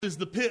Is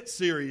the Pit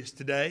series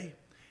today,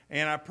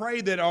 and I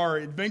pray that our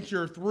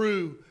adventure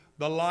through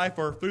the life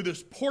or through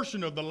this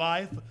portion of the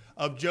life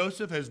of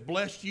Joseph has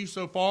blessed you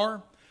so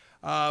far.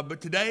 But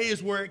today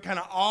is where it kind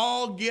of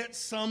all gets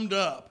summed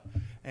up.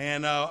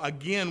 And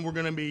again, we're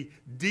going to be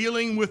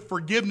dealing with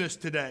forgiveness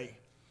today.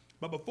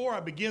 But before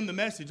I begin the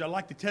message, I'd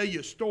like to tell you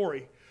a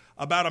story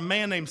about a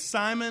man named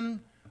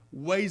Simon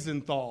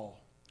Wiesenthal.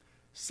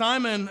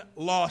 Simon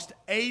lost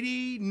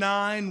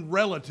 89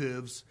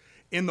 relatives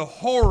in the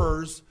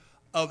horrors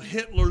of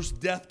Hitler's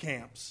death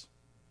camps.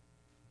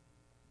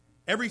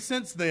 Ever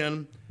since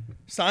then,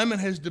 Simon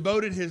has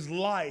devoted his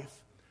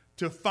life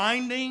to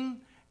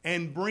finding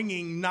and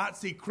bringing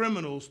Nazi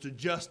criminals to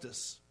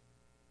justice.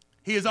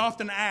 He is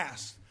often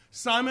asked,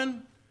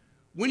 "Simon,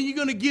 when are you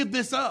going to give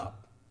this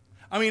up?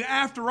 I mean,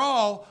 after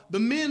all, the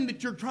men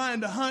that you're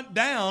trying to hunt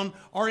down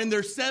are in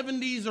their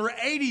 70s or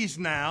 80s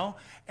now,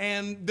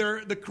 and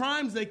the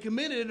crimes they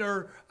committed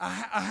are a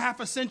half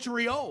a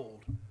century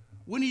old.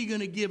 When are you going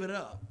to give it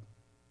up?"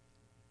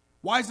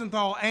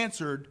 Wiesenthal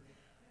answered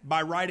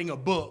by writing a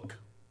book.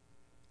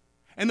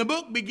 And the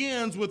book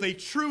begins with a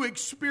true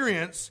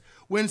experience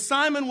when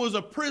Simon was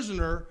a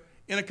prisoner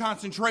in a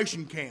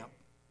concentration camp.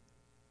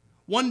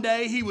 One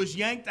day he was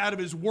yanked out of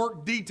his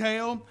work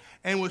detail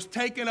and was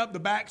taken up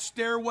the back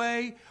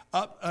stairway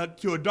up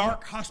to a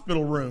dark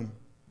hospital room.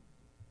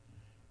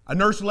 A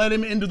nurse led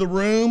him into the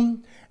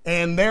room,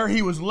 and there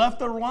he was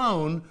left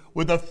alone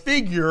with a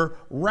figure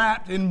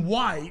wrapped in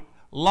white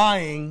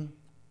lying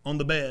on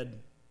the bed.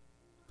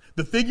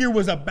 The figure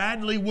was a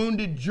badly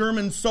wounded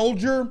German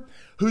soldier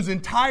whose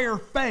entire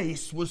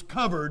face was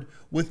covered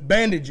with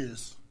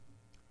bandages.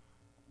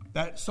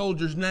 That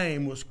soldier's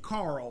name was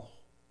Karl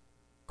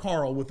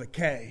with a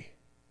K.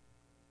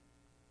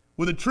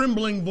 With a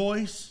trembling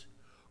voice,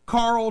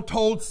 Karl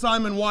told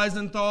Simon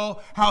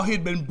Wiesenthal how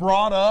he'd been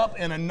brought up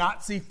in a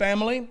Nazi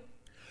family,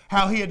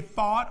 how he had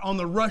fought on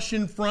the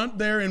Russian front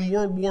there in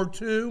World War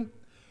II.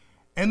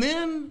 And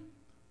then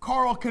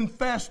Karl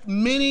confessed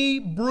many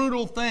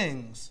brutal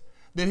things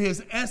that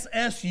his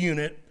SS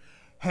unit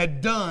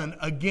had done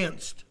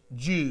against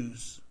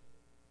Jews.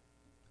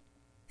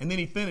 And then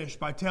he finished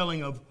by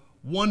telling of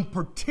one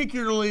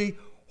particularly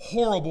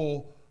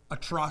horrible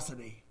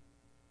atrocity.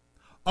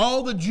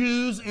 All the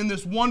Jews in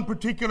this one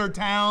particular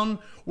town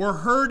were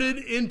herded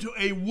into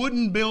a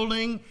wooden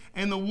building,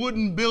 and the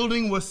wooden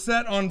building was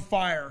set on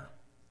fire.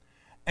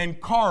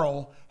 And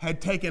Karl had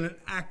taken an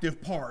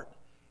active part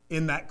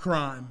in that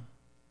crime.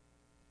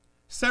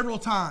 Several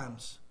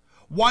times,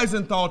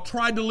 Wiesenthal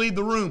tried to leave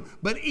the room,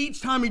 but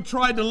each time he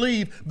tried to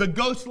leave, the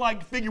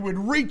ghost-like figure would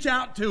reach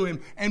out to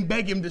him and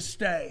beg him to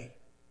stay.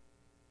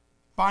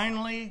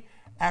 Finally,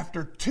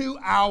 after 2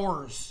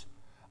 hours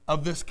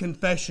of this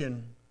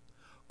confession,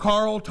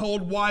 Karl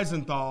told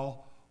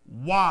Wiesenthal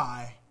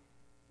why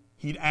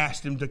he'd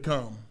asked him to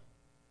come.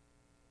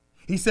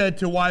 He said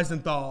to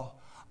Wiesenthal,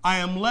 "I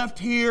am left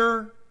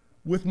here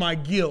with my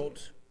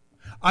guilt.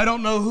 I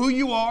don't know who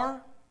you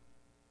are.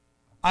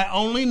 I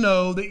only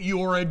know that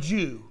you are a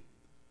Jew.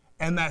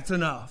 And that's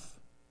enough.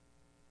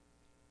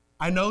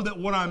 I know that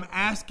what I'm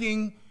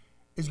asking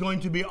is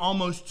going to be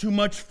almost too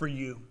much for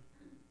you.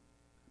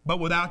 But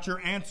without your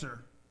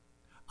answer,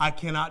 I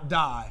cannot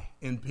die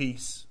in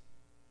peace."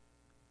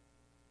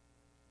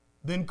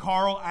 Then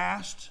Karl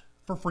asked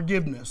for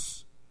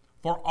forgiveness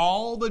for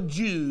all the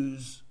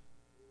Jews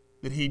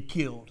that he'd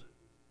killed.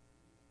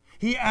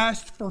 He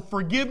asked for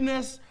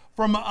forgiveness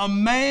from a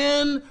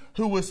man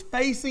who was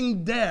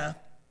facing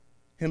death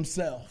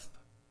himself.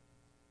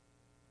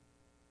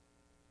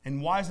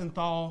 And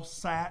Wiesenthal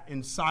sat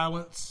in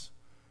silence,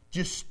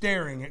 just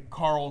staring at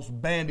Karl's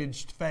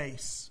bandaged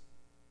face.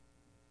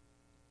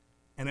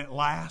 And at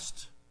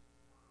last,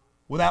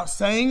 without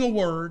saying a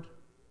word,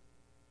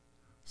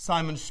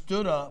 Simon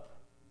stood up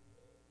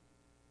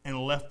and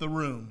left the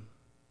room.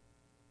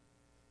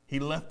 He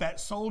left that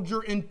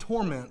soldier in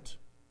torment,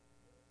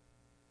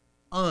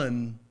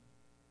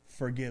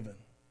 unforgiven.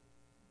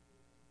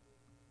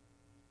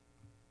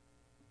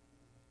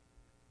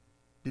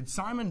 Did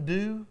Simon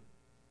do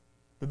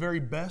the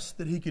very best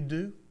that he could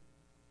do?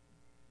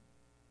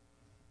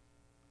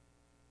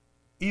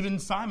 Even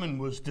Simon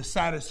was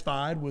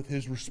dissatisfied with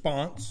his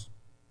response.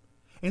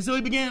 And so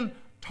he began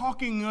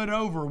talking it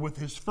over with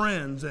his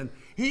friends, and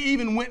he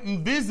even went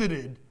and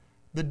visited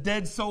the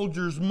dead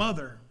soldier's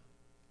mother.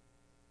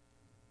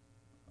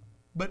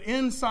 But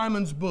in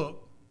Simon's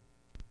book,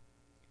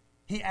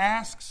 he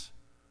asks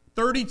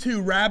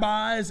 32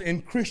 rabbis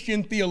and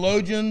Christian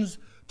theologians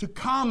to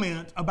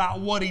comment about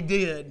what he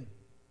did.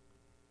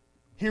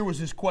 Here was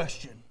his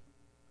question.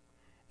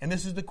 And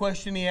this is the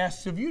question he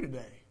asks of you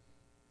today.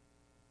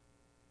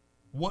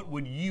 What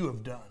would you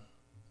have done?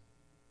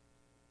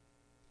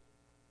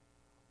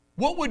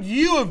 What would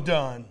you have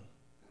done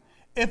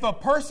if a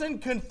person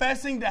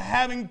confessing to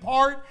having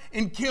part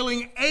in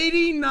killing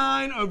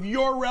 89 of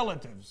your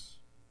relatives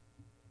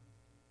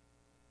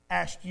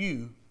asked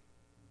you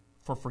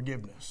for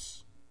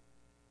forgiveness?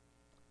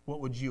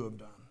 What would you have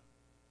done?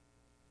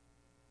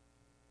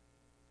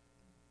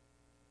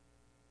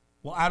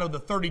 Well, out of the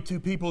 32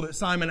 people that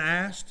Simon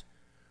asked,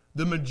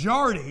 the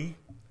majority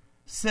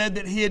said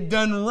that he had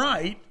done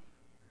right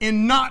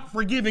in not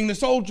forgiving the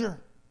soldier.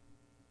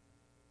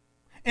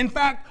 In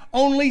fact,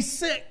 only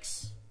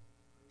 6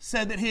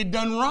 said that he had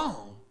done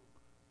wrong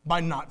by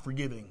not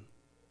forgiving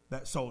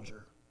that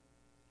soldier.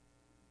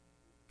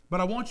 But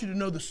I want you to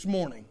know this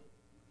morning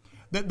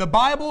that the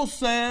Bible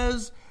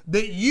says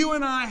that you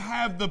and I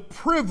have the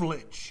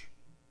privilege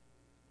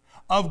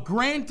of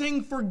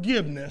granting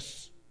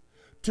forgiveness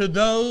to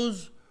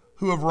those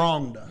who have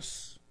wronged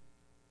us.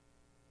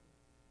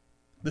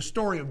 The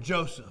story of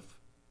Joseph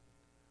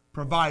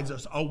provides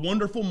us a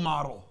wonderful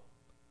model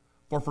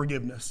for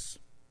forgiveness.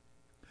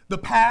 The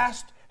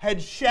past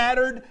had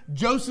shattered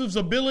Joseph's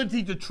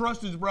ability to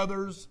trust his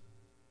brothers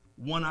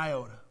one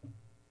iota.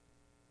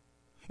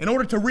 In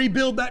order to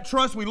rebuild that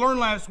trust, we learned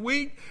last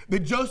week that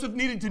Joseph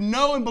needed to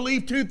know and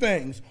believe 2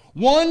 things.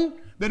 1,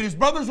 that his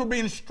brothers were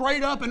being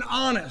straight up and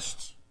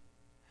honest.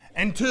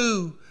 And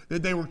 2,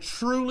 that they were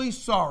truly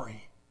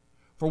sorry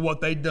for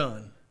what they'd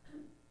done.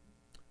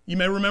 You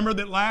may remember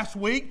that last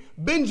week,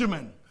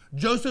 Benjamin,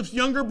 Joseph's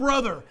younger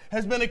brother,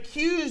 has been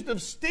accused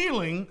of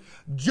stealing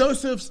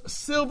Joseph's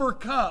silver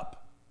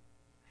cup.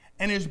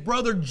 And his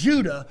brother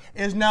Judah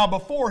is now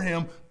before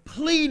him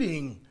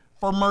pleading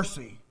for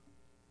mercy.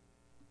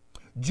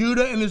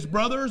 Judah and his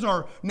brothers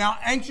are now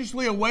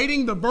anxiously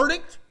awaiting the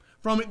verdict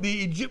from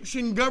the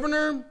Egyptian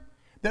governor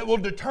that will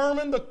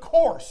determine the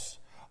course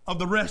of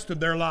the rest of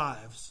their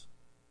lives.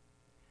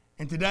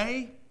 And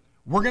today,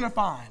 we're going to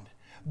find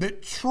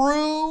that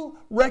true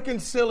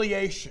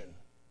reconciliation,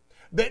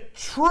 that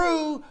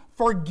true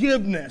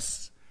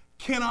forgiveness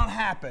cannot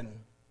happen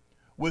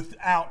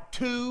without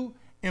 2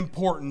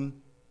 important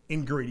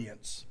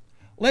ingredients.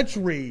 Let's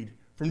read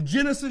from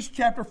Genesis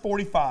chapter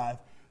 45,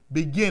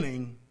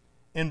 beginning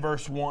in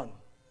verse 1.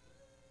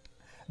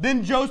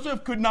 Then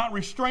Joseph could not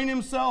restrain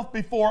himself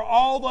before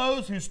all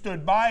those who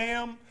stood by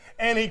him,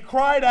 and he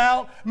cried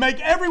out, "Make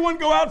everyone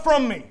go out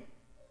from me."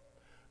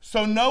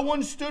 So no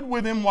one stood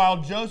with him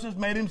while Joseph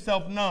made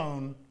himself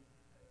known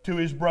to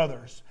his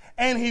brothers.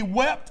 And he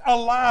wept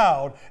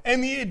aloud,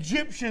 and the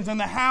Egyptians in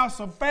the house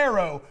of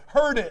Pharaoh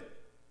heard it.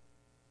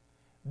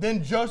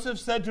 Then Joseph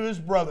said to his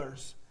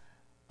brothers,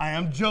 "I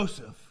am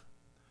Joseph.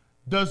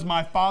 Does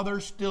my father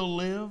still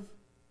live?"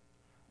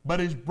 But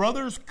his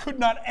brothers could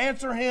not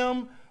answer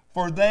him,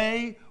 for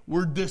they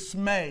were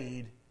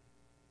dismayed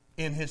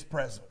in his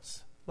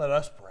presence. Let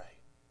us pray.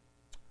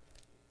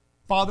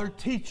 Father,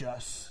 teach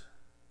us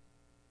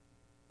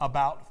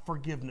about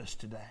forgiveness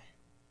today.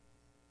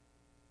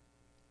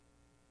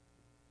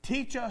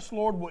 Teach us,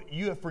 Lord, what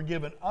you have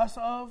forgiven us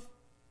of,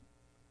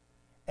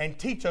 and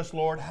teach us,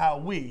 Lord, how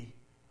we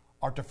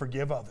are to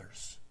forgive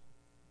others.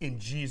 In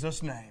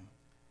Jesus' name.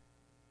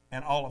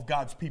 And all of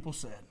God's people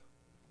said,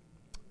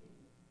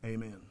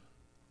 amen.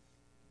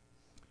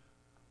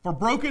 For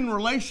broken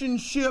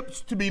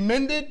relationships to be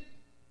mended,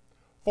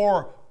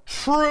 for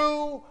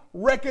true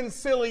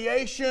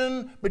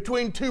reconciliation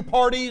between 2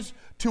 parties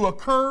to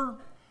occur,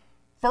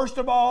 first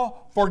of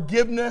all,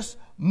 forgiveness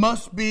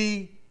must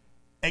be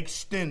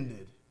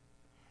extended.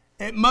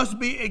 It must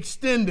be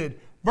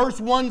extended.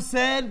 Verse 1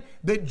 said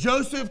that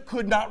Joseph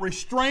could not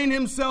restrain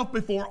himself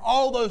before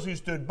all those who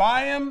stood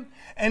by him,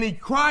 and he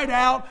cried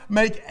out,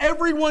 "Make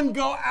everyone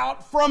go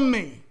out from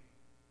me."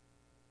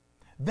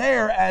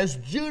 There, as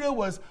Judah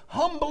was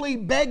humbly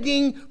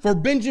begging for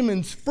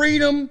Benjamin's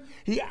freedom,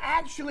 he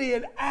actually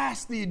had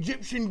asked the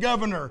Egyptian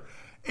governor,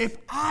 if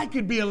I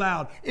could be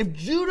allowed, if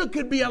Judah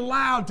could be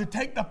allowed to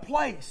take the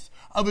place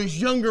of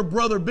his younger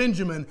brother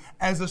Benjamin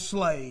as a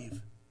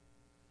slave.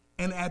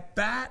 And at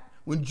that,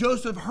 when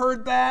Joseph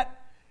heard that,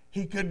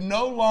 he could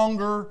no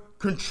longer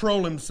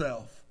control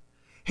himself.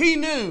 He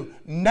knew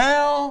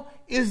now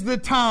is the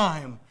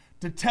time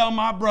to tell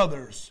my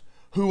brothers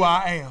who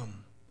I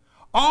am.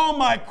 All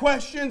my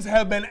questions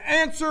have been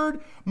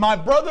answered. My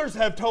brothers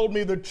have told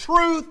me the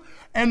truth.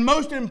 And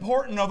most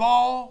important of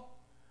all,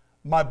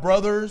 my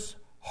brothers'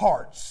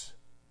 hearts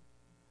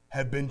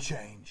have been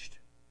changed.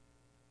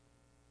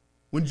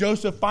 When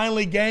Joseph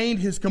finally gained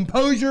his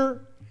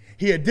composure,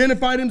 he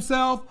identified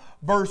himself.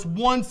 Verse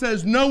 1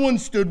 says, no one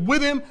stood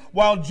with him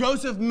while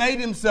Joseph made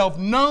himself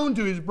known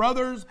to his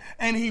brothers,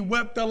 and he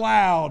wept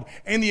aloud.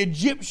 And the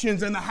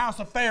Egyptians in the house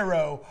of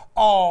Pharaoh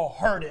all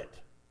heard it.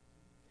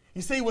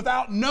 You see,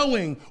 without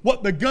knowing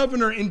what the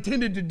governor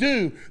intended to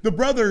do, the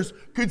brothers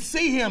could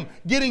see him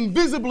getting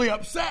visibly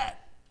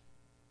upset.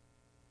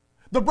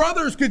 The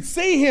brothers could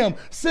see him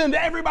send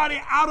everybody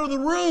out of the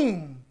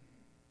room.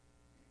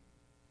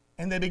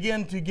 And they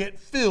began to get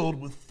filled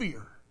with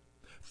fear.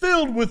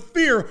 Filled with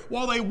fear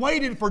while they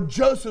waited for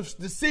Joseph's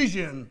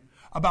decision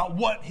about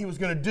what he was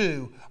going to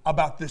do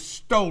about this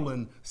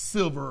stolen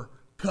silver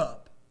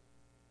cup.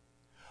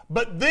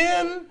 But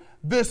then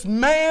this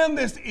man,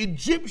 this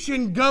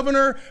Egyptian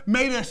governor,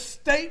 made a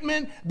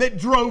statement that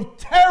drove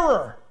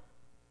terror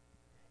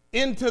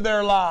into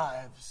their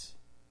lives.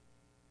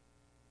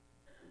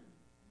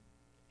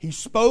 He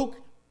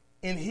spoke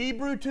in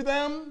Hebrew to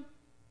them,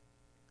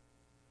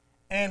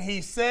 and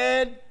he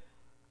said,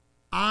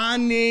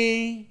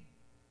 Ani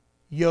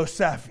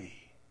Yosephi.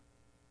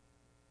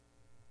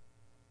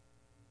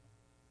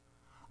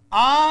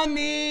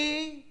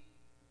 Ani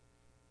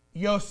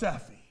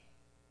Yosephi.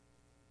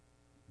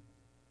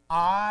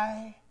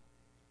 I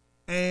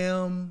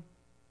am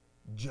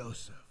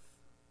Joseph.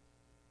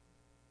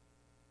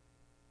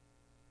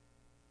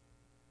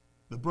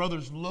 The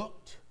brothers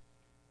looked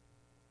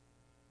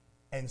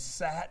and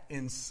sat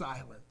in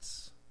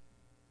silence.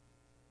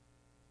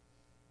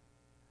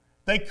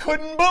 They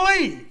couldn't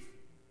believe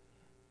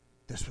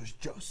this was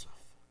Joseph.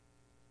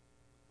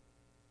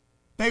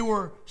 They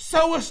were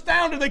so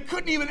astounded they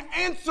couldn't even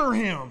answer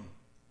him.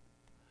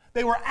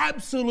 They were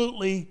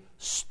absolutely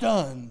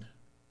stunned.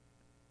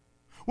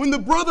 When the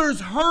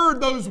brothers heard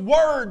those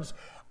words,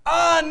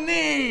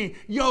 Ani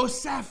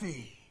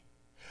Yosephi,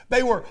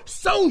 they were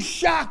so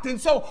shocked and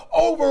so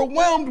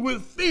overwhelmed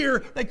with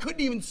fear they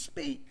couldn't even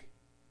speak.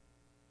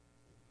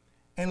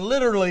 And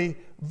literally,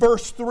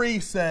 verse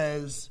 3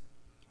 says,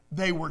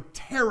 they were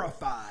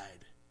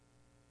terrified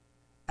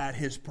at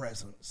his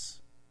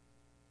presence.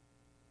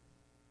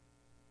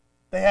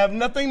 They have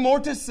nothing more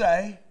to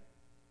say.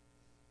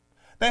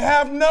 They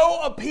have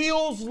no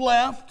appeals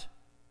left.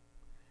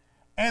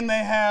 And they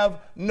have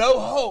no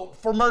hope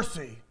for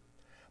mercy.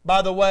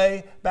 By the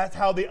way, that's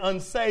how the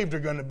unsaved are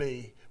going to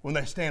be when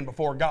they stand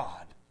before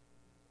God.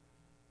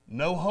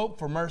 No hope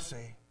for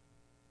mercy.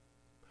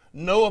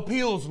 No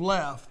appeals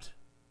left.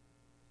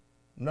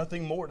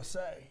 Nothing more to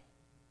say.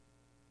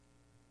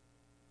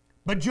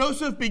 But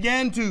Joseph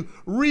began to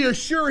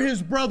reassure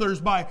his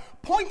brothers by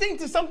pointing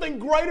to something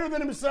greater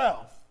than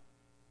himself.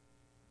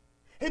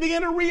 He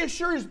began to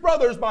reassure his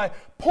brothers by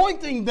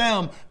pointing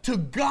them to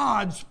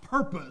God's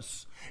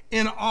purpose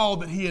in all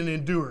that he had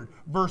endured.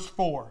 Verse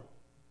 4.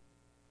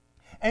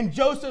 And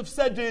Joseph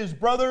said to his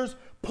brothers,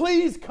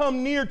 please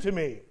come near to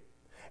me.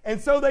 And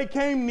so they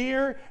came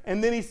near,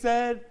 and then he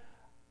said,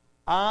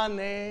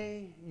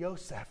 Ani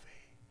Yosephi.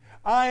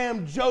 I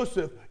am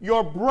Joseph,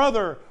 your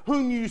brother,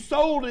 whom you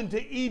sold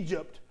into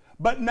Egypt.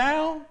 But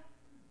now,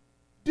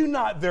 do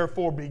not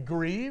therefore be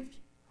grieved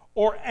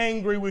or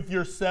angry with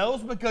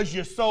yourselves because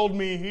you sold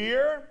me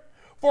here.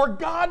 For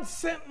God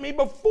sent me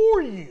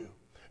before you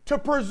to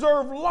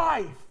preserve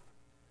life.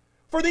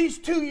 For these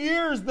 2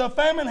 years the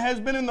famine has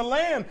been in the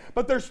land,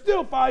 but there's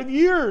still 5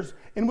 years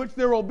in which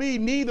there will be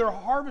neither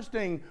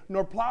harvesting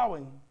nor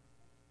plowing.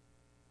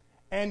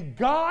 And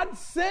God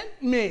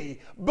sent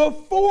me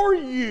before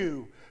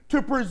you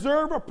to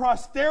preserve a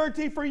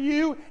posterity for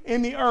you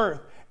in the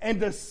earth and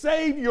to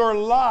save your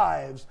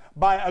lives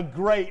by a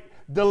great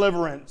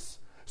deliverance.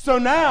 So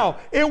now,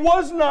 it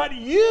was not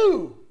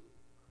you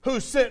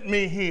who sent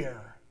me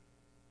here,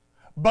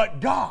 but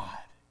God.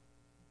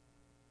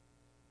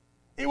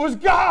 It was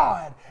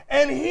God,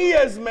 and He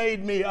has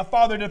made me a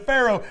father to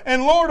Pharaoh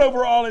and Lord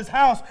over all his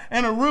house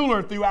and a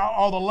ruler throughout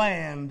all the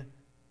land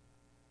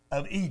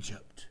of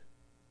Egypt.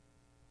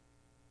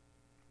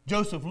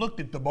 Joseph looked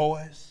at the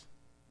boys,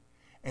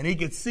 and he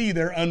could see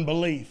their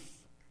unbelief.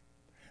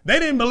 They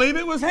didn't believe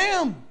it was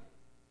him.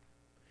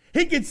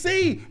 He could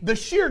see the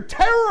sheer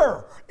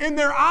terror in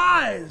their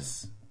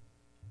eyes.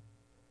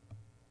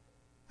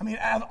 I mean,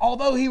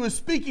 although he was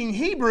speaking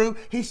Hebrew,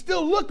 he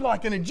still looked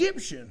like an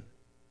Egyptian.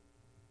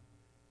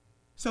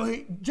 So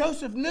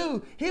Joseph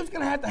knew he was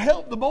going to have to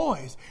help the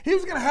boys. He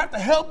was going to have to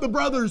help the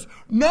brothers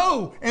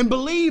know and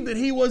believe that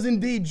he was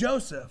indeed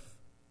Joseph.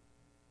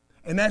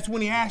 And that's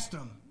when he asked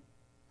them,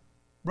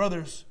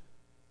 brothers,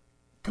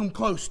 come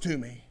close to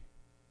me.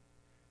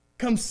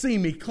 Come see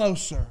me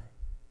closer.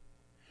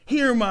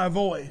 Hear my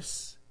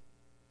voice.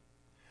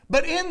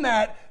 But in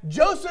that,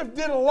 Joseph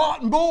did a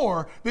lot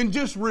more than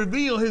just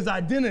reveal his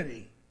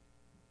identity.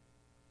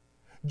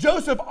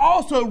 Joseph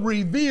also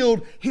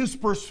revealed his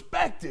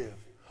perspective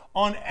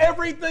on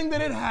everything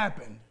that had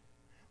happened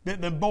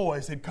that the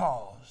boys had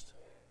caused.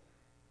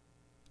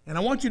 And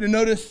I want you to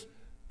notice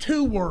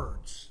two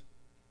words.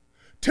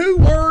 Two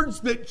words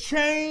that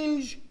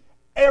change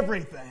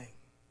everything.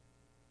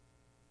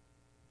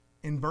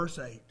 In verse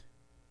 8.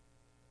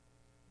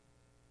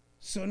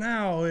 So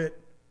now it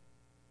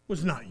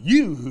was not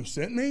you who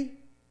sent me,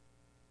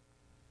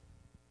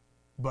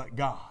 but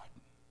God.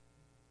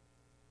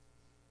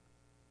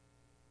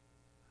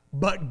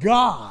 But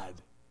God.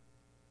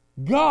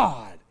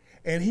 God.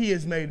 And He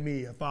has made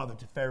me a father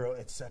to Pharaoh,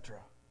 etc.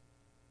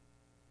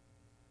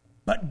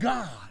 But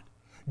God.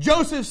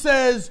 Joseph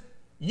says,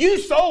 you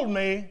sold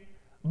me,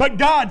 but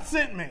God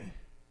sent me.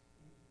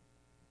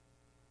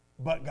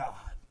 But God.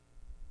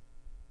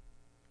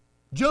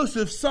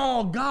 Joseph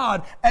saw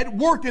God at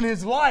work in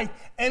his life,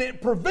 and it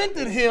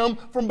prevented him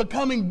from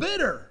becoming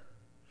bitter.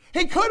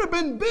 He could have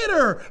been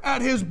bitter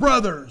at his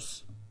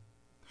brothers.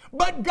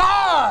 But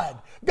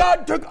God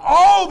took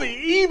all the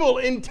evil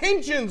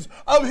intentions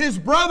of his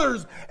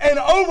brothers and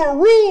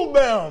overruled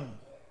them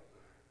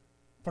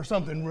for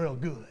something real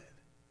good.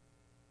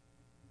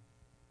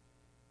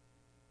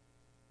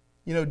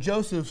 You know,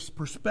 Joseph's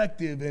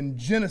perspective in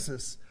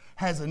Genesis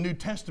has a New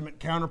Testament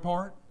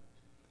counterpart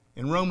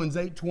in Romans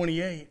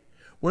 8:28.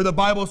 Where the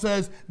Bible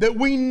says that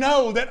we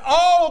know that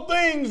all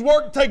things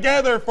work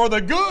together for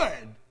the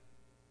good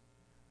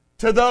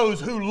to those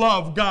who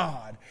love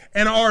God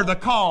and are the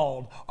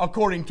called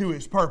according to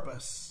His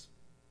purpose.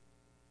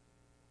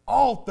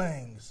 All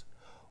things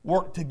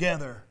work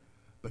together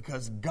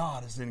because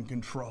God is in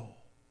control.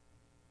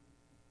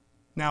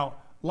 Now,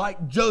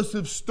 like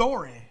Joseph's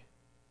story,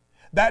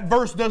 that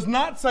verse does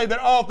not say that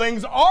all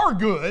things are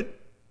good.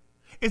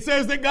 It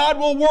says that God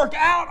will work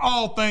out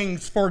all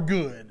things for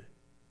good.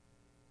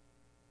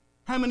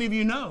 How many of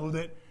you know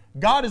that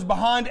God is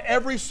behind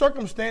every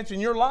circumstance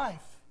in your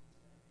life?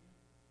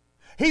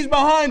 He's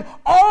behind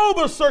all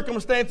the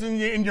circumstances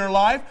in your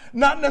life,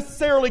 not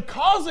necessarily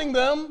causing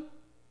them,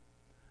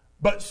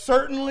 but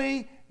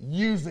certainly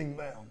using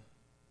them.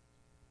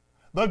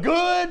 The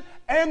good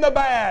and the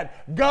bad,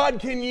 God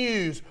can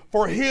use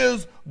for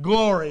His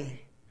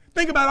glory.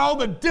 Think about all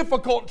the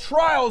difficult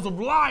trials of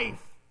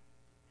life.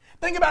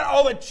 Think about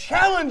all the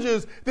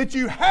challenges that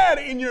you had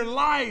in your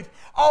life,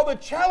 all the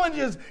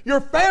challenges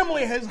your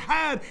family has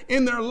had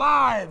in their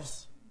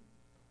lives.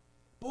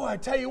 Boy, I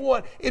tell you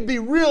what, it'd be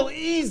real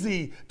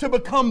easy to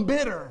become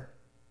bitter.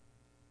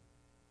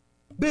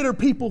 Bitter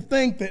people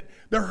think that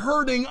they're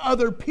hurting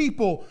other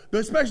people,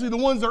 especially the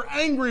ones they're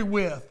angry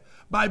with,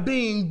 by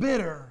being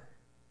bitter.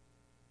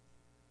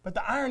 But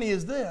the irony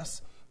is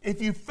this: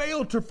 if you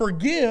fail to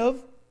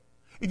forgive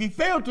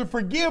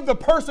the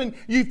person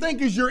you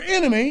think is your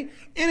enemy,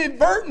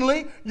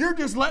 inadvertently, you're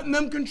just letting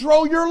them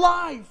control your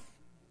life.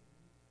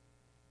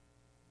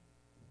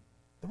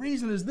 The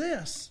reason is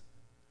this: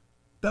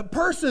 the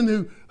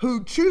person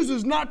who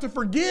chooses not to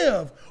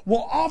forgive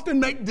will often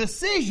make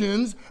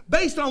decisions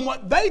based on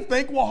what they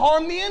think will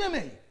harm the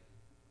enemy.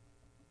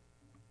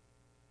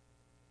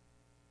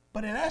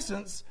 But in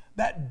essence,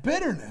 that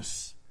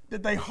bitterness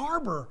that they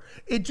harbor,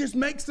 it just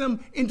makes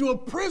them into a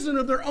prison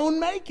of their own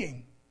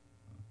making.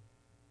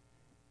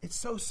 It's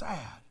so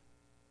sad.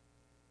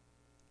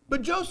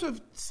 But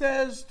Joseph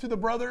says to the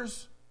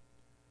brothers,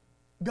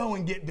 go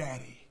and get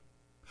Daddy.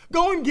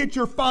 Go and get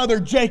your father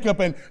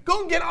Jacob and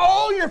go and get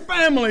all your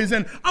families,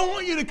 and I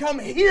want you to come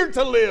here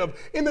to live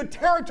in the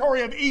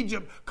territory of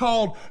Egypt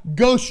called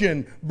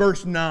Goshen,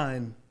 verse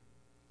 9.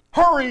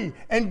 Hurry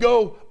and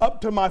go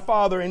up to my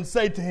father and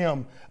say to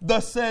him,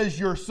 thus says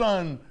your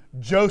son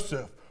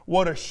Joseph.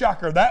 What a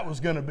shocker that was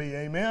going to be,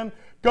 amen?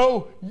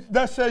 Go,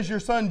 thus says your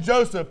son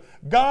Joseph,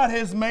 God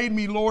has made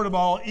me Lord of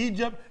all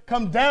Egypt.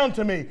 Come down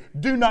to me.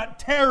 Do not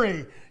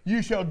tarry.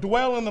 You shall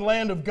dwell in the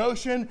land of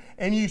Goshen,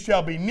 and you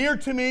shall be near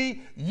to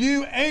me,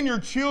 you and your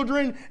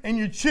children, and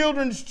your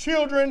children's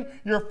children,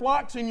 your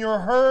flocks and your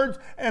herds,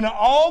 and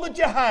all that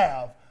you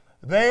have.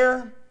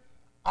 There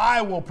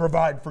I will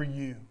provide for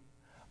you.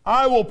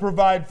 I will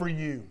provide for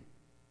you,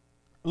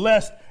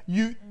 lest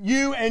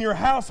you and your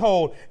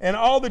household and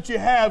all that you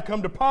have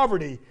come to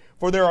poverty,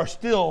 for there are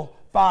still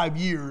 5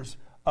 years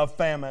of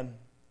famine.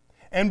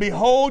 And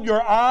behold,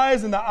 your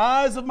eyes and the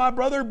eyes of my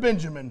brother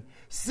Benjamin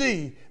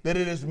see that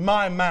it is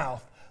my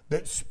mouth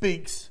that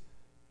speaks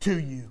to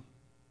you.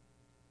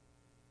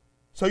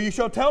 So you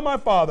shall tell my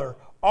father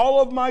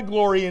all of my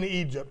glory in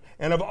Egypt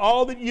and of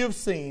all that you have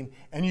seen,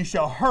 and you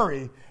shall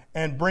hurry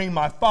and bring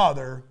my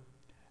father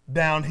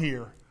down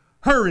here.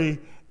 Hurry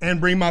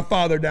and bring my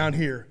father down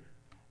here.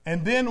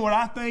 And then what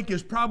I think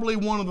is probably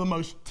one of the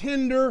most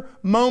tender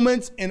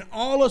moments in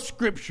all of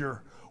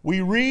Scripture, we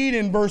read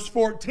in verse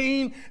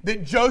 14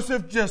 that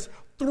Joseph just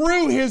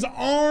threw his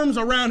arms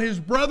around his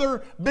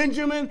brother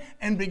Benjamin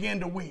and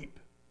began to weep.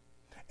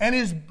 And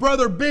his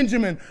brother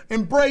Benjamin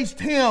embraced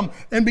him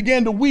and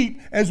began to weep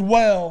as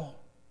well.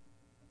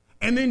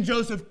 And then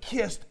Joseph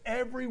kissed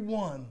every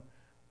one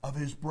of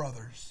his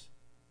brothers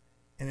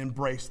and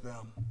embraced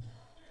them.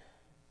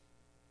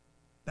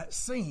 That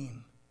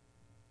scene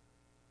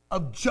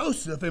of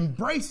Joseph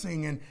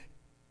embracing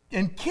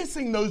and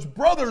kissing those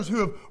brothers who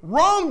have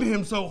wronged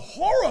him so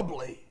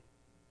horribly,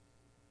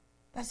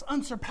 that's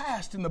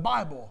unsurpassed in the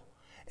Bible,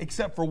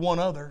 except for one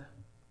other.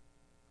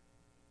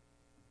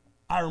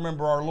 I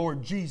remember our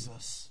Lord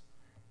Jesus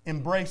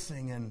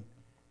embracing and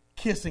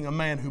kissing a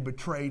man who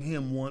betrayed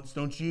him once,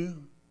 don't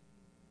you?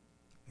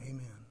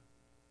 Amen.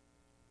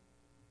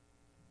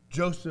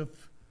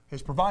 Joseph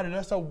has provided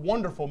us a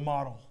wonderful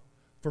model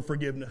for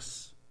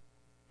forgiveness.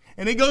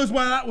 And it goes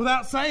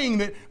without saying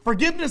that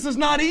forgiveness is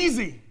not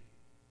easy.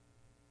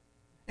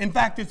 In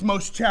fact, it's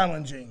most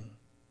challenging.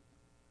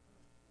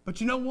 But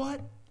you know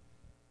what?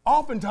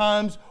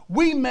 Oftentimes,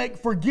 we make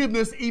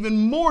forgiveness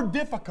even more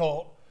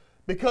difficult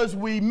because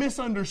we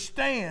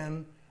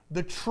misunderstand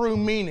the true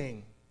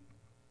meaning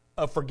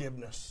of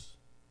forgiveness.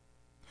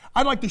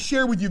 I'd like to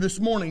share with you this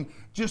morning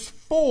just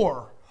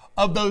 4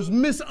 of those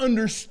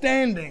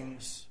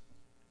misunderstandings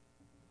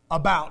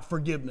about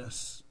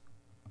forgiveness.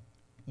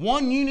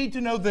 One, you need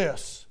to know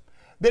this,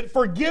 that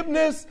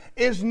forgiveness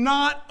is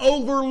not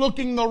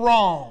overlooking the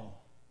wrong.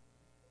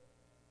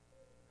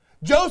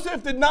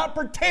 Joseph did not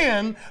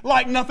pretend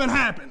like nothing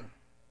happened.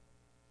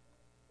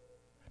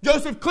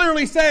 Joseph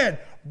clearly said,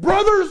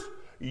 brothers,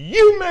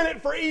 you meant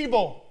it for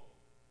evil,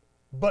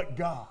 but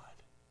God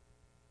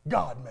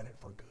meant it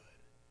for good.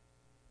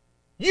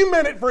 You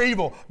meant it for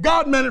evil.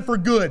 God meant it for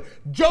good.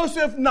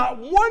 Joseph not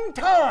one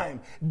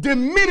time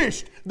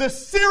diminished the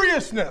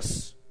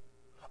seriousness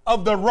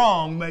of the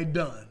wrong they'd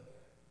done.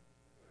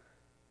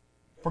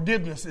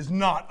 Forgiveness is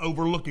not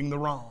overlooking the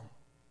wrong.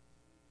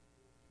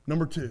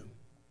 Number 2,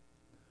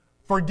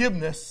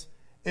 forgiveness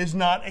is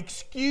not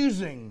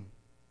excusing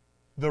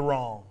the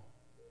wrong.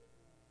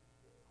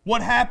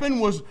 What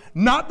happened was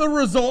not the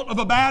result of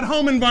a bad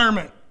home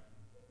environment.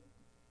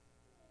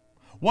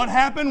 What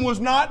happened was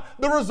not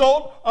the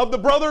result of the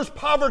brothers'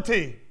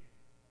 poverty.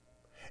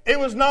 It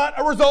was not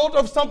a result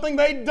of something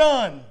they'd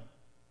done.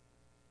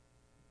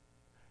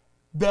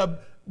 The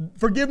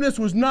forgiveness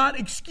was not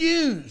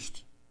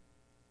excused.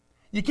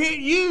 You can't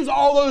use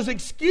all those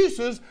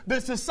excuses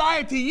that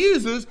society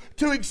uses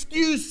to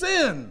excuse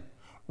sin.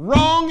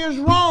 Wrong is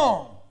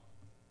wrong.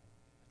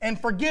 And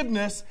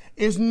forgiveness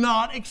is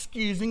not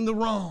excusing the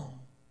wrong.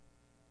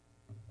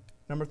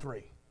 Number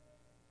 3,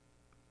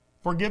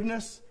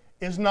 forgiveness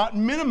is not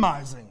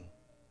minimizing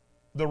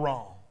the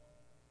wrong.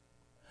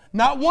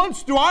 Not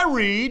once do I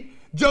read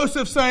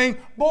Joseph saying,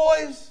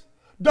 boys,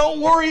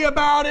 don't worry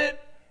about it.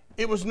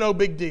 It was no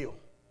big deal.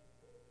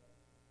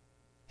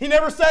 He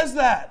never says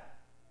that.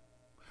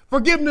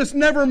 Forgiveness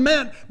never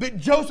meant that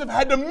Joseph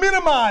had to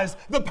minimize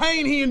the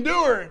pain he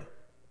endured.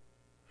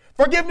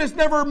 Forgiveness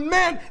never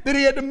meant that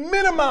he had to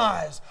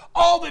minimize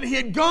all that he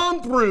had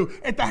gone through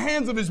at the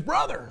hands of his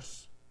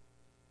brothers.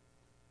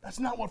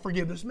 That's not what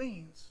forgiveness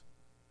means.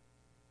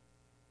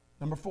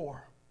 Number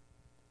 4,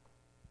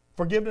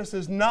 forgiveness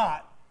is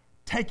not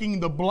taking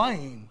the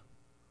blame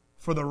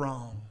for the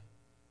wrong.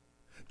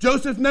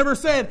 Joseph never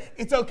said,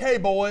 it's okay,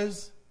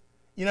 boys.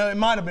 It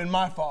might have been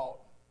my fault.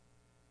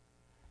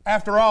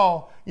 After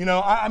all,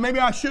 maybe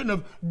I shouldn't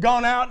have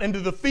gone out into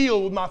the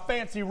field with my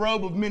fancy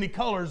robe of many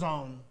colors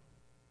on.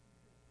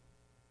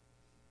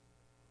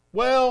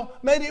 Well,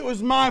 maybe it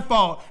was my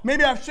fault.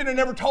 Maybe I should have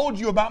never told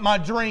you about my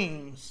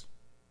dreams.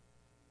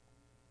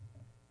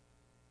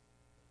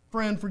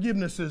 Friend,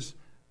 forgiveness is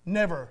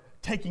never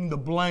taking the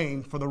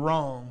blame for the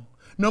wrong.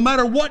 No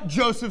matter what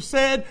Joseph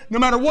said, no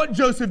matter what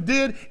Joseph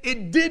did,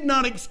 it did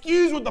not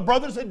excuse what the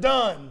brothers had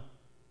done.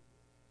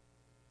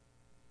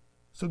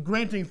 So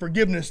granting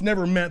forgiveness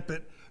never meant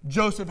that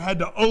Joseph had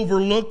to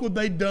overlook what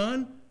they'd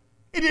done.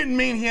 It didn't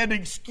mean he had to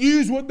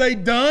excuse what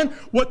they'd done,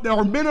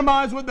 or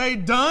minimize what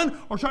they'd done,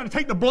 or try to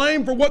take the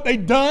blame for what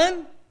they'd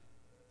done.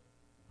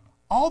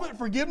 All that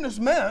forgiveness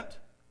meant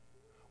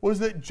was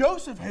that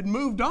Joseph had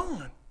moved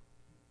on.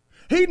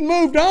 He'd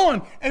moved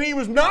on, and he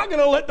was not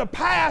going to let the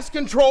past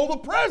control the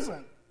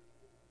present.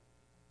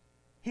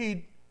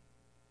 He'd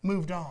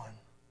moved on.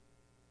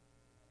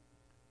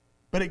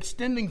 But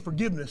extending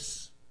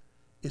forgiveness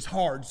is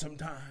hard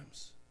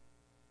sometimes.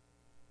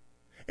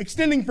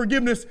 Extending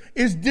forgiveness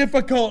is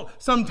difficult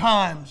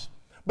sometimes.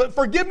 But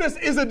forgiveness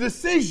is a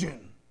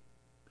decision.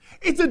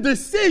 It's a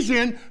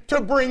decision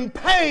to bring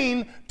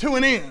pain to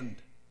an end.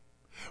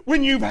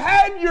 When you've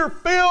had your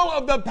fill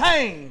of the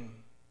pain,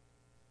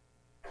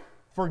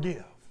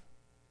 forgive.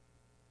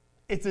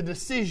 It's a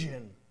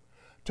decision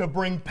to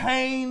bring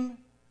pain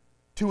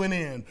to an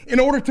end. In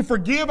order to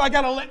forgive, I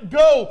got to let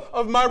go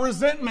of my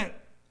resentment.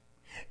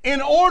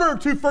 In order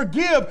to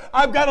forgive,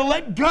 I've got to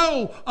let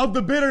go of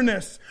the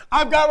bitterness.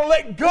 I've got to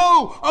let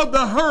go of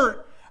the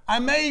hurt. I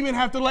may even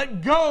have to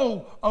let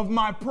go of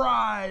my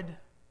pride.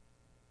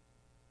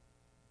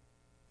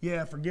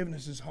 Yeah,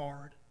 forgiveness is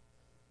hard.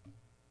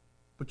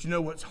 But you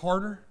know what's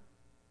harder?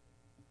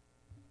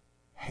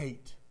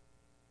 Hate.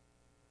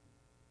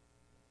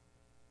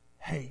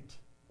 Hate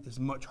is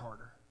much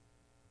harder.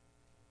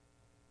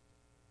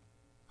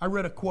 I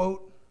read a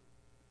quote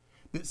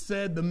that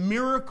said, the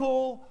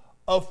miracle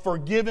of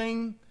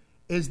forgiving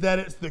is that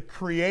it's the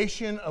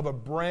creation of a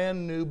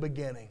brand new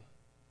beginning.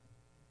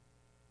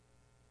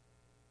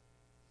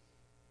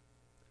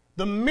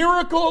 The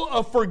miracle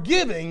of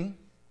forgiving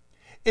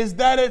is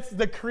that it's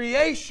the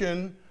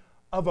creation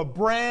of a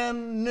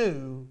brand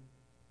new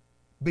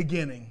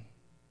beginning.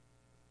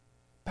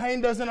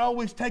 Pain doesn't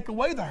always take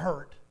away the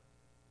hurt.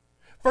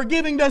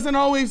 Forgiving doesn't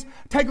always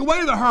take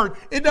away the hurt.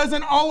 It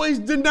doesn't always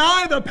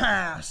deny the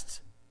past.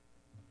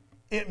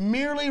 It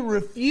merely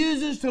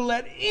refuses to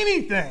let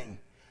anything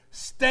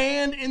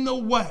stand in the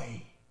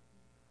way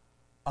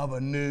of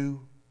a new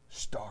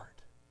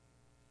start,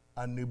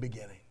 a new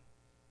beginning.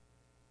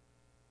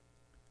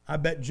 I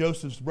bet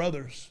Joseph's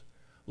brothers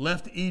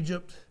left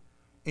Egypt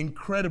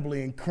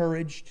incredibly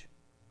encouraged.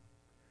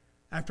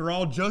 After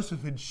all,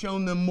 Joseph had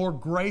shown them more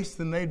grace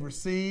than they'd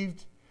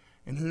received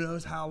in who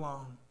knows how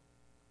long.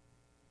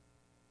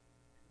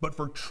 But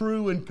for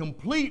true and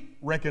complete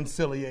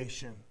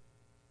reconciliation,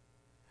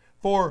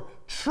 for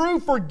true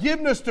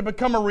forgiveness to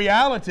become a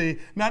reality,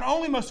 not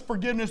only must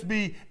forgiveness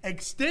be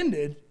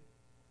extended,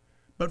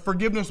 but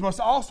forgiveness must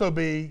also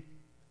be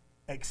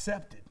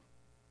accepted.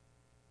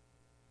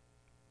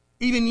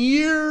 Even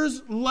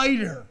years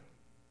later,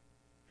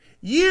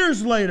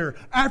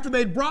 after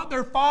they'd brought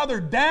their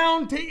father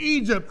down to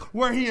Egypt,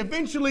 where he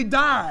eventually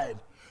died,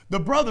 the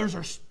brothers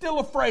are still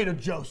afraid of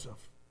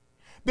Joseph.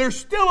 They're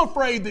still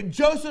afraid that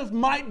Joseph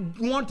might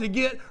want to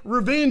get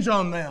revenge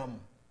on them.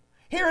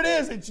 Here it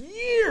is, it's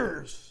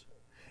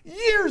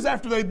years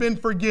after they've been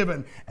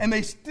forgiven, and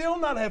they still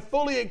not have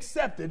fully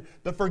accepted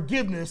the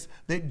forgiveness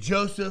that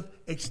Joseph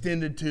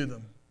extended to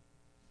them.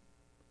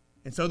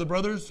 And so the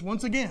brothers,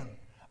 once again,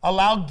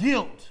 allow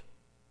guilt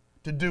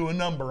to do a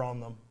number on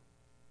them.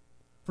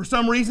 For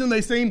some reason,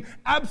 they seem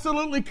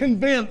absolutely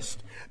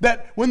convinced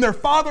that when their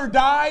father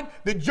died,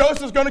 that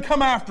Joseph's going to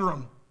come after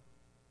them.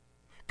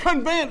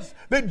 Convinced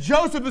that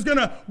Joseph is going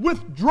to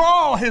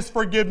withdraw his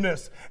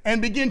forgiveness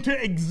and begin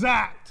to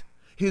exact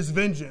his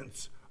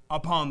vengeance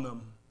upon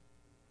them.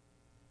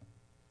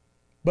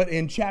 But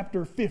in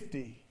chapter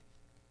 50,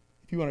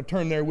 if you want to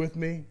turn there with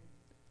me,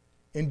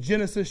 in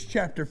Genesis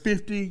chapter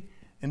 50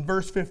 and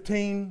verse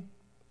 15,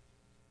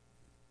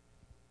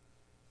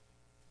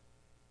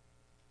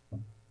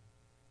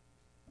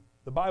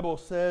 the Bible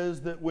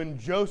says that when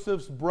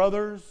Joseph's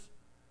brothers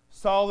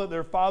saw that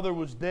their father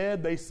was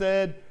dead, they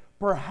said,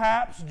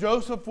 "Perhaps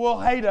Joseph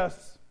will hate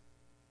us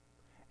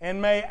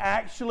and may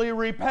actually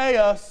repay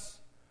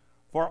us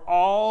for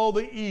all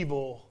the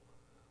evil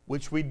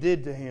which we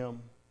did to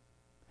him."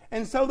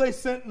 And so they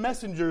sent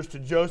messengers to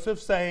Joseph,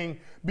 saying,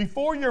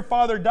 "Before your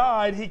father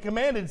died, he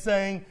commanded,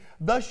 saying,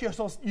 Thus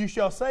you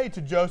shall say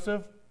to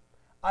Joseph,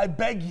 I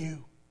beg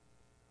you,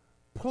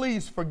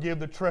 please forgive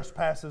the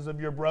trespasses of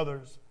your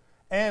brothers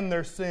and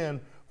their sin,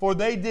 for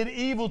they did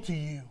evil to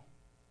you.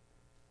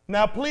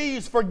 Now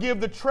please forgive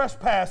the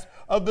trespass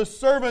of the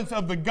servants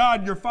of the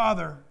God your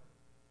father."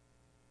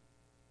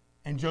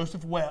 And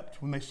Joseph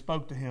wept when they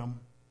spoke to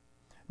him.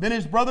 Then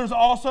his brothers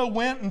also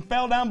went and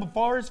fell down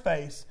before his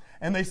face,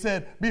 and they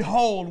said,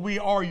 "Behold, we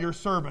are your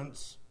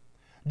servants."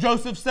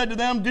 Joseph said to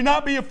them, "Do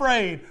not be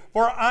afraid,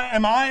 for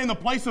am I in the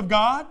place of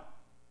God?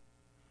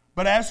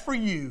 But as for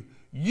you,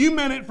 you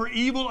meant it for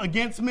evil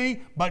against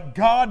me, but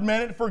God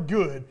meant it for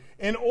good,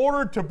 in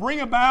order to bring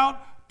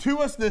about to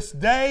us this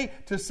day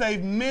to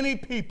save many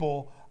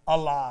people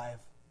alive.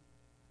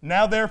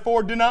 Now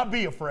therefore do not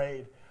be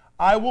afraid.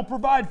 I will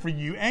provide for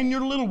you and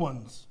your little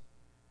ones."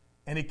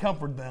 And he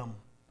comforted them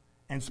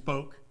and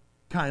spoke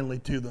kindly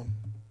to them.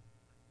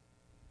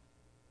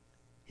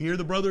 Here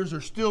the brothers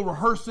are still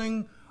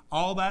rehearsing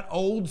all that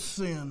old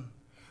sin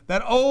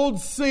that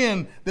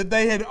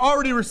they had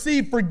already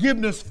received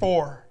forgiveness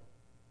for.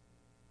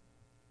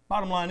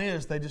 Bottom line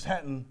is, they just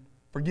hadn't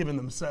forgiven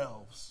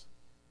themselves.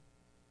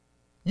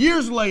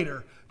 Years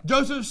later,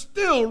 Joseph's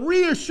still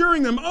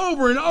reassuring them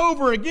over and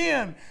over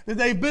again that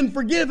they've been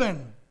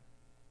forgiven.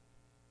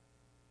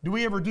 Do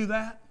we ever do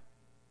that?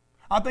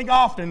 I think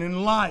often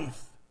in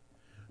life,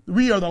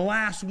 we are the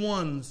last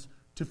ones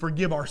to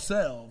forgive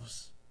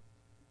ourselves.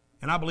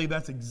 And I believe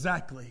that's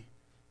exactly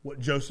what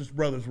Joseph's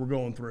brothers were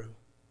going through.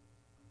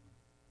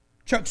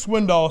 Chuck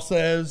Swindoll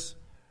says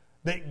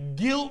that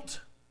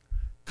guilt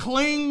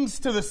clings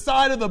to the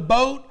side of the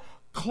boat,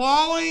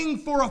 clawing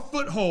for a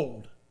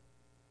foothold,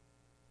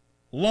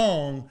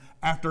 long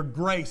after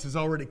grace has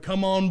already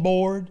come on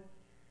board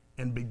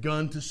and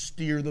begun to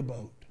steer the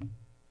boat.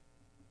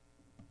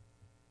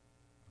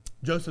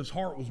 Joseph's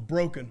heart was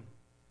broken.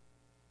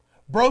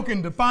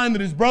 Broken to find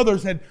that his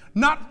brothers had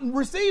not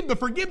received the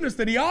forgiveness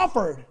that he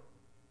offered.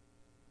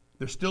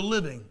 They're still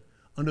living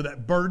under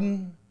that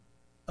burden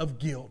of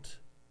guilt.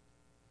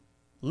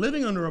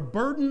 Living under a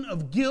burden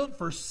of guilt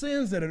for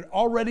sins that had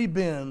already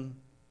been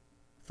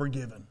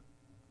forgiven.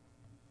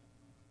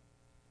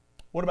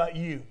 What about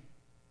you?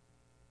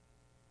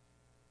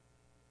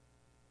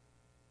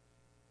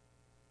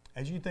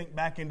 As you think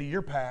back into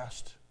your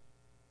past,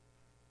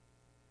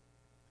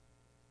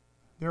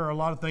 there are a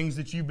lot of things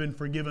that you've been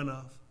forgiven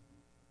of.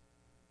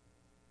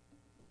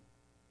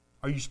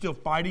 Are you still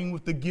fighting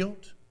with the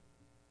guilt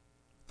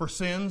for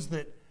sins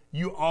that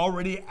you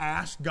already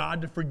asked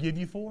God to forgive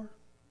you for?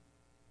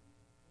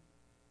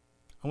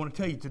 I want to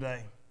tell you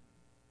today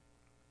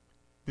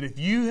that if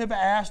you have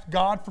asked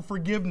God for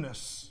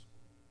forgiveness,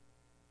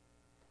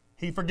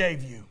 He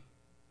forgave you.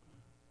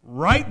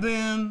 Right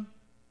then,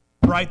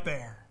 right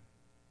there.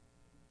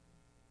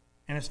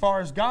 And as far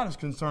as God is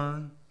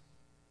concerned,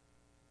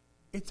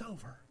 it's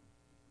over.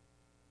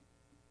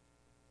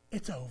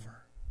 It's over.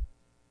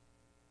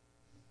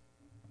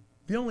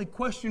 The only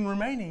question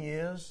remaining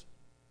is,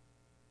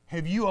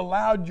 have you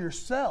allowed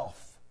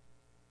yourself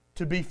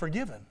to be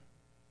forgiven?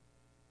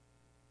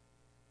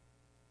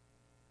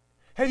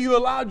 Have you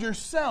allowed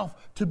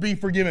yourself to be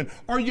forgiven?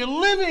 Are you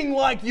living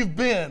like you've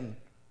been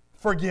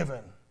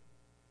forgiven?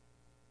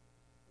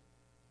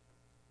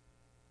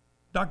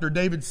 Dr.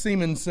 David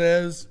Seaman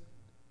says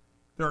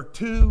there are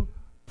two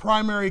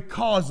primary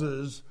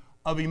causes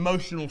of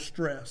emotional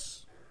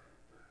stress.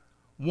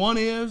 One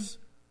is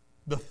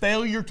the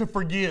failure to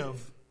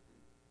forgive.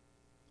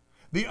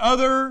 The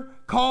other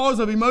cause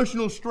of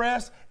emotional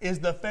stress is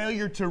the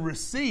failure to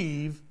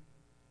receive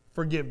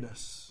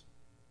forgiveness.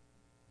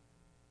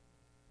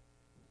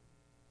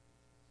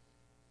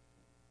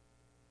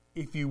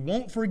 If you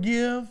won't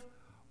forgive,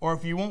 or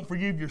if you won't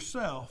forgive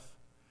yourself,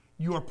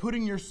 you are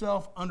putting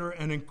yourself under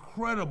an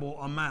incredible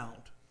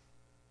amount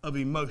of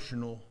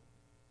emotional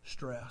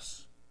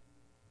stress.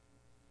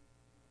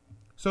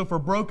 So for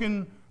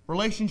broken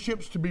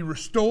relationships to be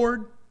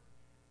restored,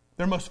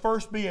 there must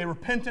first be a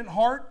repentant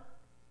heart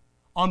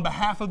on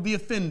behalf of the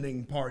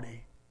offending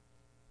party.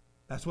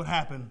 That's what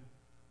happened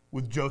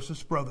with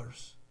Joseph's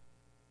brothers.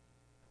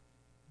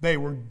 They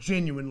were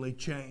genuinely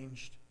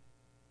changed.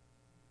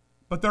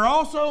 But there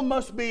also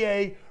must be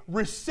a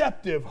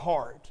receptive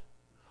heart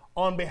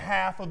on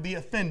behalf of the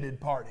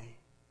offended party.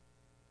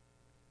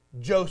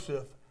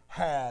 Joseph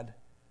had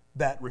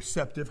that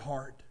receptive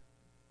heart.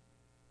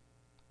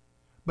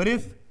 But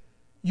if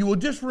you will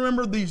just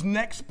remember these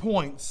next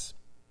points,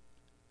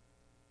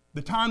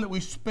 the time that we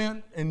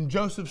spent in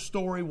Joseph's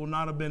story will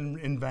not have been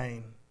in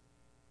vain.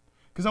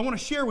 Because I want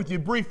to share with you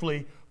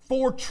briefly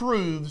 4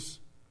 truths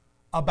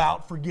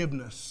about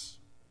forgiveness.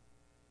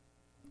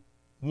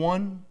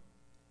 1,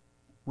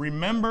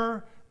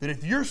 remember that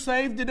if you're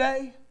saved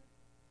today,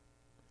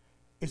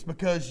 it's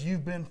because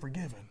you've been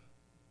forgiven.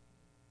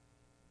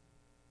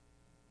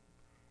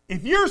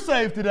 If you're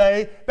saved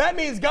today, that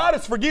means God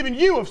has forgiven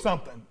you of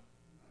something.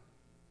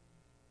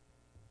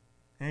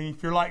 And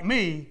if you're like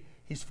me,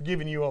 He's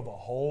forgiven you of a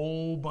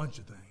whole bunch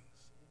of things.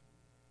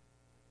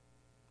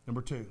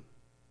 Number 2,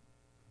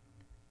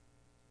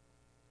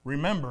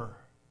 remember,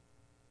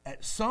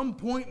 at some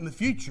point in the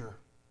future,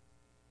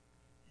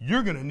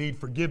 you're going to need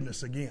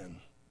forgiveness again.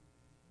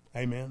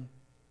 Amen.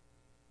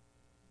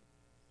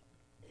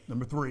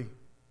 Number 3,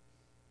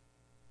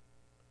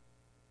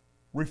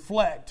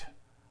 reflect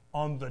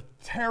on the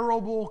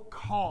terrible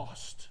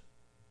cost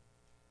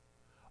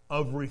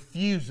of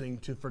refusing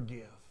to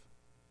forgive.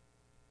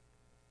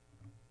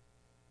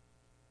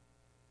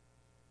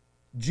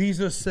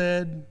 Jesus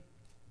said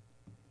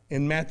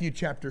in Matthew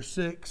chapter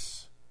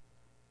 6,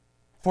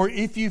 "For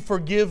if you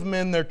forgive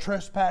men their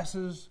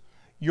trespasses,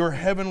 your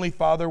heavenly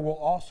Father will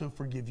also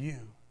forgive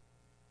you.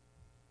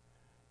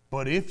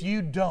 But if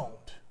you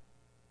don't,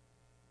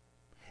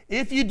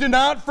 if you do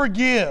not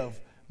forgive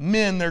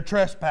men their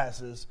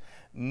trespasses,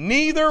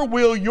 neither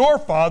will your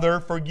Father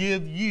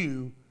forgive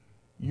you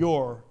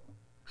your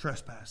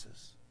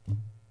trespasses."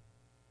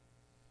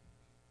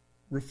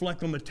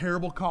 Reflect on the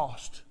terrible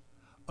cost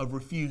of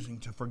refusing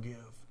to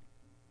forgive.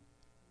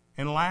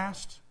 And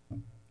last,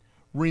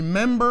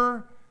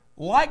 remember,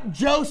 like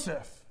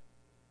Joseph,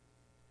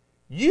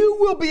 you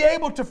will be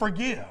able to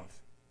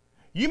forgive.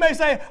 You may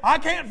say, "I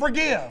can't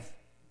forgive."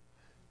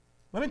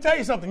 Let me tell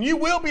you something. You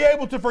will be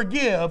able to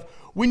forgive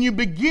when you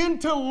begin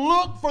to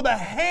look for the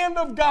hand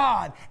of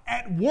God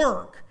at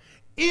work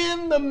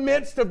in the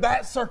midst of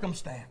that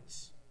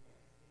circumstance.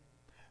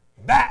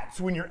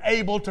 That's when you're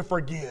able to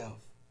forgive.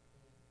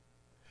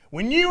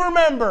 When you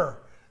remember,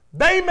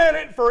 they meant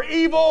it for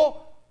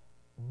evil,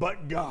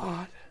 but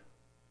God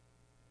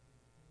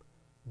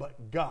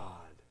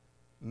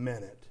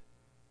meant it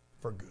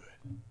for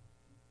good.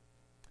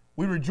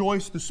 We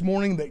rejoice this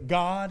morning that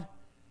God,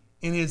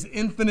 in His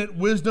infinite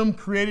wisdom,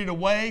 created a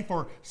way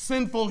for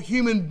sinful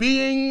human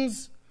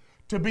beings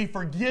to be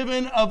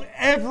forgiven of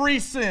every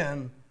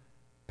sin,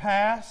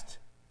 past,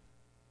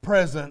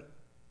 present,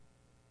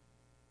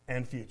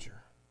 and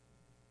future.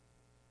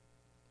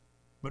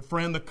 But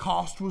friend, the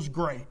cost was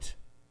great.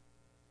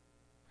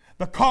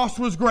 The cost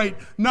was great.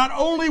 Not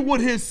only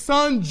would His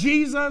Son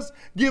Jesus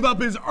give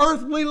up His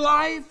earthly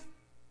life,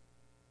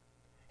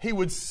 He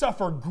would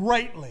suffer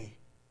greatly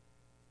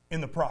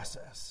in the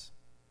process.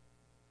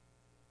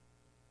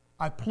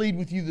 I plead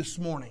with you this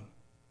morning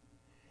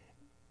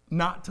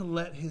not to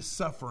let His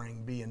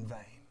suffering be in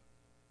vain.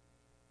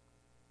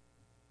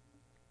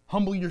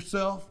 Humble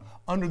yourself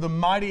under the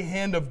mighty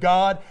hand of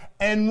God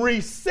and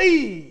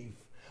receive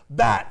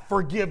that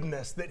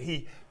forgiveness that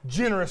He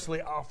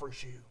generously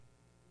offers you.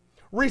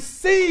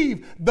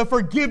 Receive the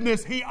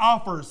forgiveness He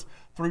offers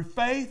through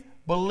faith,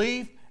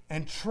 belief,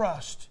 and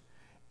trust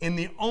in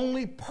the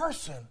only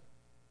person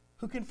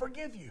who can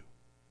forgive you.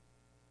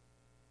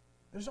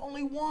 There's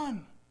only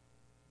one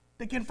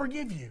that can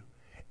forgive you.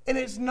 And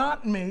it's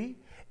not me.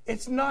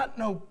 It's not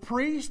no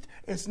priest.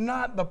 It's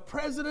not the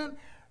president.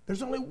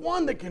 There's only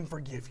one that can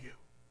forgive you.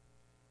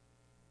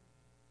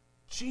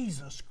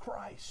 Jesus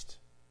Christ,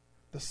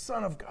 the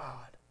Son of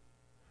God,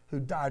 who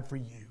died for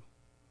you.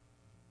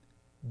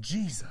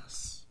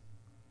 Jesus,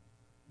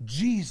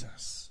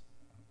 Jesus,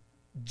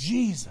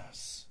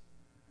 Jesus,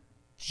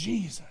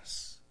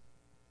 Jesus.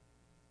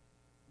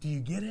 Do you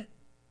get it?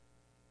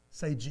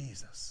 Say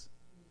Jesus.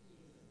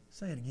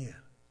 Say it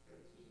again.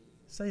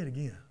 Say it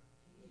again.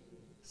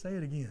 Say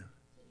it again.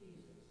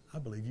 I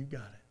believe you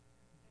got it.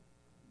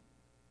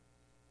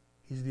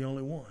 He's the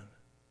only one.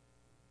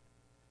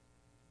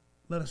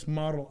 Let us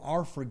model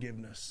our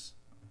forgiveness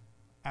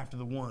after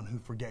the one who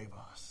forgave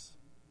us.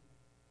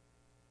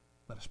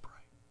 Let us pray.